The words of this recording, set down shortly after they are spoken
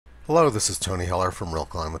Hello, this is Tony Heller from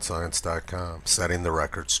RealClimateScience.com, setting the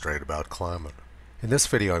record straight about climate. In this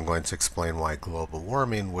video I'm going to explain why global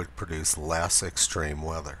warming would produce less extreme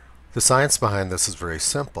weather. The science behind this is very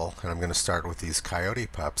simple, and I'm going to start with these coyote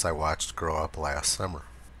pups I watched grow up last summer.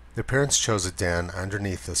 Their parents chose a den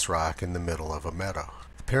underneath this rock in the middle of a meadow.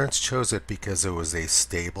 The parents chose it because it was a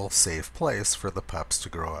stable, safe place for the pups to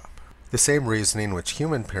grow up. The same reasoning which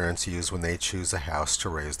human parents use when they choose a house to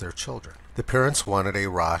raise their children. The parents wanted a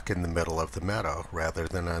rock in the middle of the meadow rather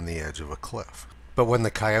than on the edge of a cliff. But when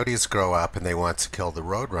the coyotes grow up and they want to kill the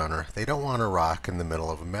roadrunner, they don't want a rock in the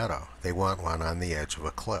middle of a meadow. They want one on the edge of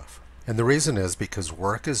a cliff. And the reason is because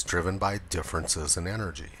work is driven by differences in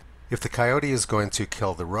energy. If the coyote is going to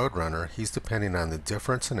kill the roadrunner, he's depending on the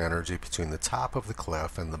difference in energy between the top of the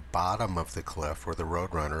cliff and the bottom of the cliff where the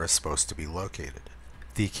roadrunner is supposed to be located.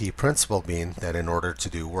 The key principle being that in order to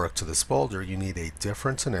do work to this boulder, you need a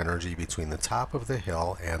difference in energy between the top of the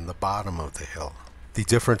hill and the bottom of the hill. The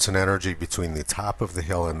difference in energy between the top of the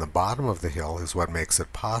hill and the bottom of the hill is what makes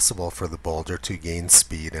it possible for the boulder to gain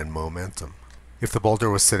speed and momentum. If the boulder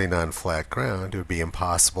was sitting on flat ground, it would be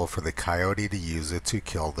impossible for the coyote to use it to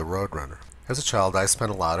kill the roadrunner. As a child, I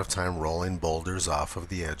spent a lot of time rolling boulders off of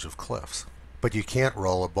the edge of cliffs. But you can't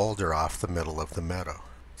roll a boulder off the middle of the meadow.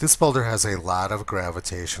 This boulder has a lot of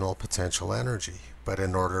gravitational potential energy, but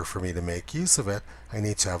in order for me to make use of it, I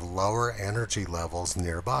need to have lower energy levels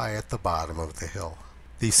nearby at the bottom of the hill.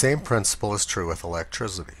 The same principle is true with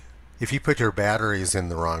electricity. If you put your batteries in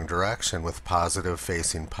the wrong direction with positive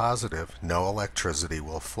facing positive, no electricity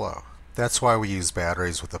will flow. That's why we use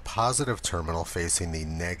batteries with a positive terminal facing the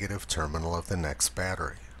negative terminal of the next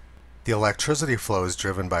battery. The electricity flow is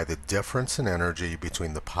driven by the difference in energy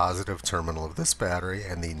between the positive terminal of this battery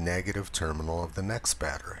and the negative terminal of the next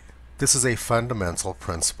battery. This is a fundamental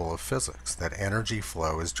principle of physics, that energy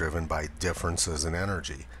flow is driven by differences in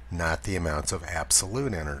energy, not the amount of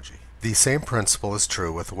absolute energy. The same principle is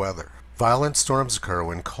true with weather. Violent storms occur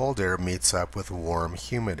when cold air meets up with warm,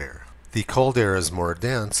 humid air. The cold air is more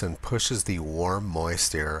dense and pushes the warm,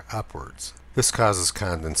 moist air upwards. This causes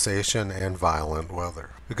condensation and violent weather.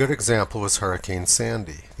 A good example was Hurricane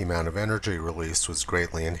Sandy. The amount of energy released was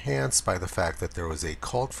greatly enhanced by the fact that there was a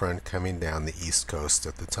cold front coming down the east coast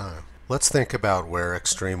at the time. Let's think about where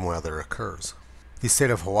extreme weather occurs. The state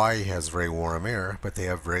of Hawaii has very warm air, but they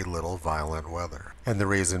have very little violent weather. And the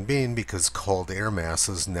reason being because cold air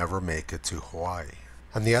masses never make it to Hawaii.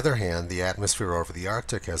 On the other hand, the atmosphere over the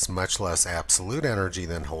Arctic has much less absolute energy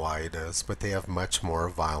than Hawaii does, but they have much more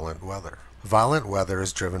violent weather. Violent weather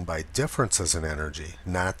is driven by differences in energy,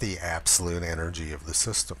 not the absolute energy of the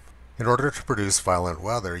system. In order to produce violent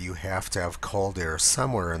weather, you have to have cold air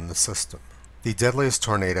somewhere in the system. The deadliest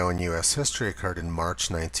tornado in U.S. history occurred in March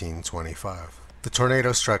 1925. The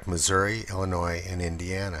tornado struck Missouri, Illinois, and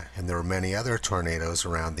Indiana, and there were many other tornadoes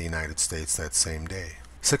around the United States that same day.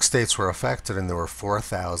 6 states were affected, and there were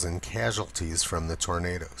 4,000 casualties from the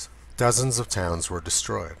tornadoes. Dozens of towns were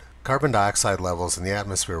destroyed. Carbon dioxide levels in the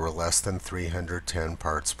atmosphere were less than 310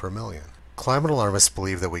 parts per million. Climate alarmists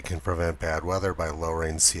believe that we can prevent bad weather by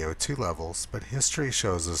lowering CO2 levels, but history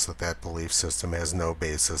shows us that that belief system has no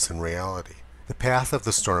basis in reality. The path of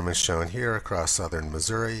the storm is shown here across southern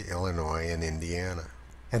Missouri, Illinois, and Indiana.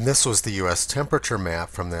 And this was the U.S. temperature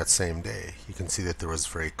map from that same day. You can see that there was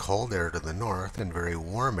very cold air to the north and very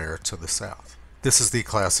warm air to the south. This is the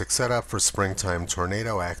classic setup for springtime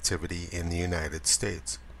tornado activity in the United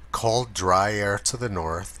States. Cold, dry air to the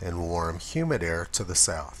north and warm, humid air to the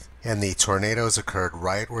south. And the tornadoes occurred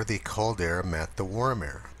right where the cold air met the warm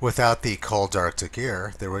air. Without the cold Arctic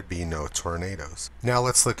air, there would be no tornadoes. Now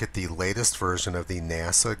let's look at the latest version of the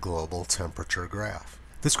NASA global temperature graph.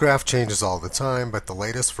 This graph changes all the time, but the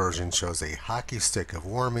latest version shows a hockey stick of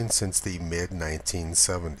warming since the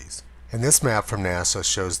mid-1970s. And this map from NASA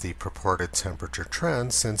shows the purported temperature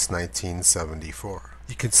trend since 1974.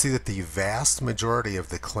 You can see that the vast majority of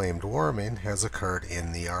the claimed warming has occurred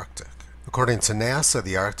in the Arctic. According to NASA,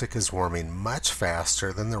 the Arctic is warming much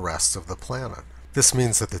faster than the rest of the planet. This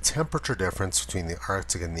means that the temperature difference between the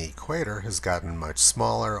Arctic and the equator has gotten much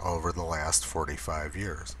smaller over the last 45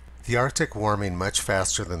 years. The Arctic warming much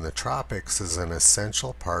faster than the tropics is an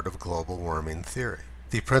essential part of global warming theory.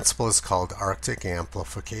 The principle is called Arctic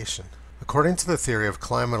amplification. According to the theory of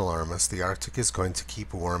climate alarmists, the Arctic is going to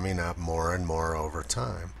keep warming up more and more over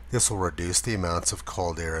time. This will reduce the amounts of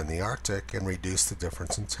cold air in the Arctic and reduce the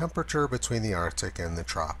difference in temperature between the Arctic and the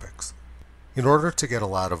tropics. In order to get a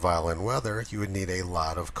lot of violent weather, you would need a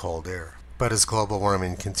lot of cold air. But as global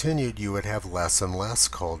warming continued, you would have less and less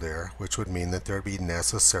cold air, which would mean that there would be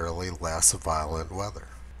necessarily less violent weather.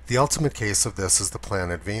 The ultimate case of this is the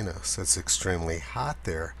planet Venus. It's extremely hot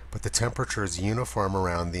there, but the temperature is uniform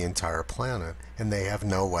around the entire planet, and they have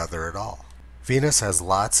no weather at all. Venus has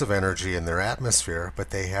lots of energy in their atmosphere, but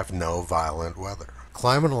they have no violent weather.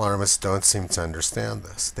 Climate alarmists don't seem to understand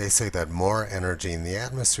this. They say that more energy in the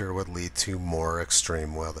atmosphere would lead to more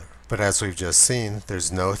extreme weather. But as we've just seen,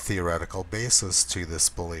 there's no theoretical basis to this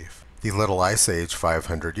belief. The Little Ice Age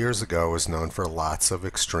 500 years ago was known for lots of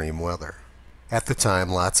extreme weather. At the time,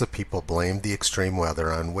 lots of people blamed the extreme weather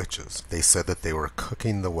on witches. They said that they were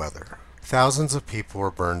cooking the weather. Thousands of people were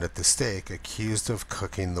burned at the stake, accused of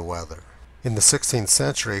cooking the weather. In the 16th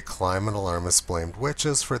century, climate alarmists blamed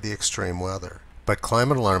witches for the extreme weather. But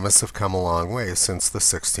climate alarmists have come a long way since the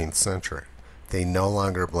 16th century. They no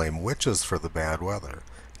longer blame witches for the bad weather.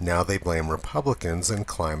 Now they blame Republicans and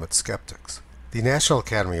climate skeptics. The National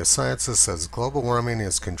Academy of Sciences says global warming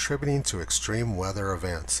is contributing to extreme weather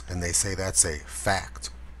events, and they say that's a fact.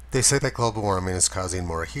 They say that global warming is causing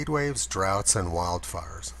more heat waves, droughts, and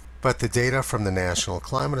wildfires. But the data from the National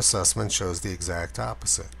Climate Assessment shows the exact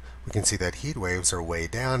opposite. We can see that heat waves are way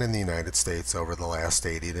down in the United States over the last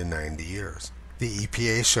 80 to 90 years. The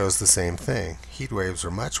EPA shows the same thing. Heat waves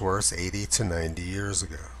were much worse 80 to 90 years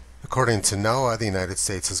ago. According to NOAA, the United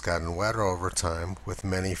States has gotten wetter over time, with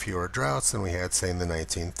many fewer droughts than we had, say, in the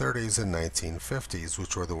 1930s and 1950s,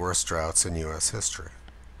 which were the worst droughts in U.S. history.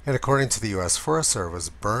 And according to the U.S. Forest Service,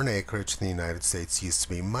 burn acreage in the United States used to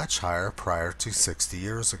be much higher prior to 60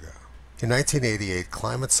 years ago. In 1988,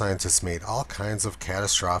 climate scientists made all kinds of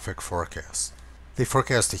catastrophic forecasts. They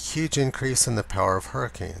forecast a huge increase in the power of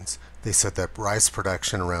hurricanes. They said that rice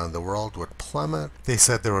production around the world would plummet. They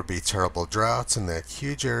said there would be terrible droughts and that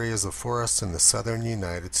huge areas of forests in the southern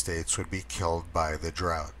United States would be killed by the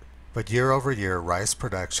drought. But year over year, rice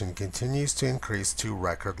production continues to increase to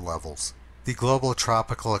record levels. The global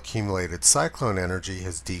tropical accumulated cyclone energy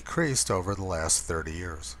has decreased over the last 30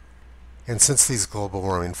 years. And since these global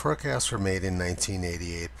warming forecasts were made in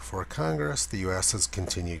 1988 before Congress, the U.S. has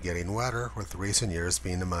continued getting wetter, with recent years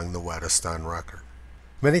being among the wettest on record.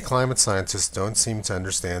 Many climate scientists don't seem to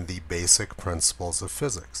understand the basic principles of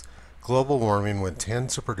physics. Global warming would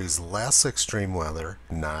tend to produce less extreme weather,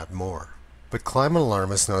 not more. But climate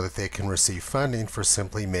alarmists know that they can receive funding for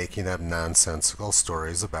simply making up nonsensical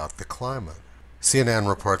stories about the climate. CNN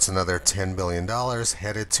reports another $10 billion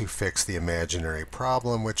headed to fix the imaginary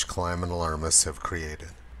problem which climate alarmists have created.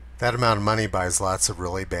 That amount of money buys lots of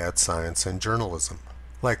really bad science and journalism.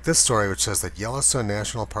 Like this story, which says that Yellowstone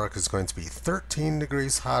National Park is going to be 13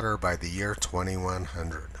 degrees hotter by the year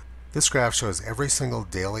 2100. This graph shows every single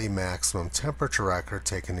daily maximum temperature record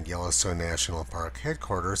taken at Yellowstone National Park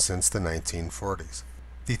headquarters since the 1940s.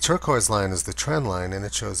 The turquoise line is the trend line, and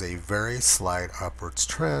it shows a very slight upwards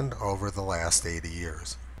trend over the last 80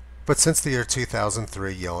 years. But since the year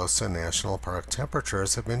 2003, Yellowstone National Park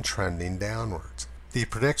temperatures have been trending downwards. The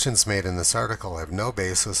predictions made in this article have no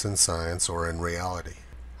basis in science or in reality.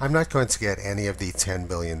 I'm not going to get any of the $10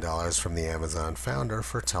 billion from the Amazon founder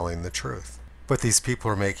for telling the truth. But these people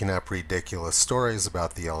who are making up ridiculous stories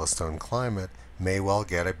about the Yellowstone climate may well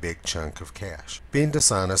get a big chunk of cash. Being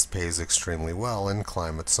dishonest pays extremely well in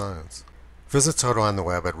climate science. Visit Toto on the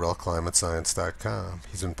web at realclimatescience.com.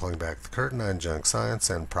 He's been pulling back the curtain on junk science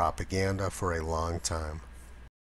and propaganda for a long time.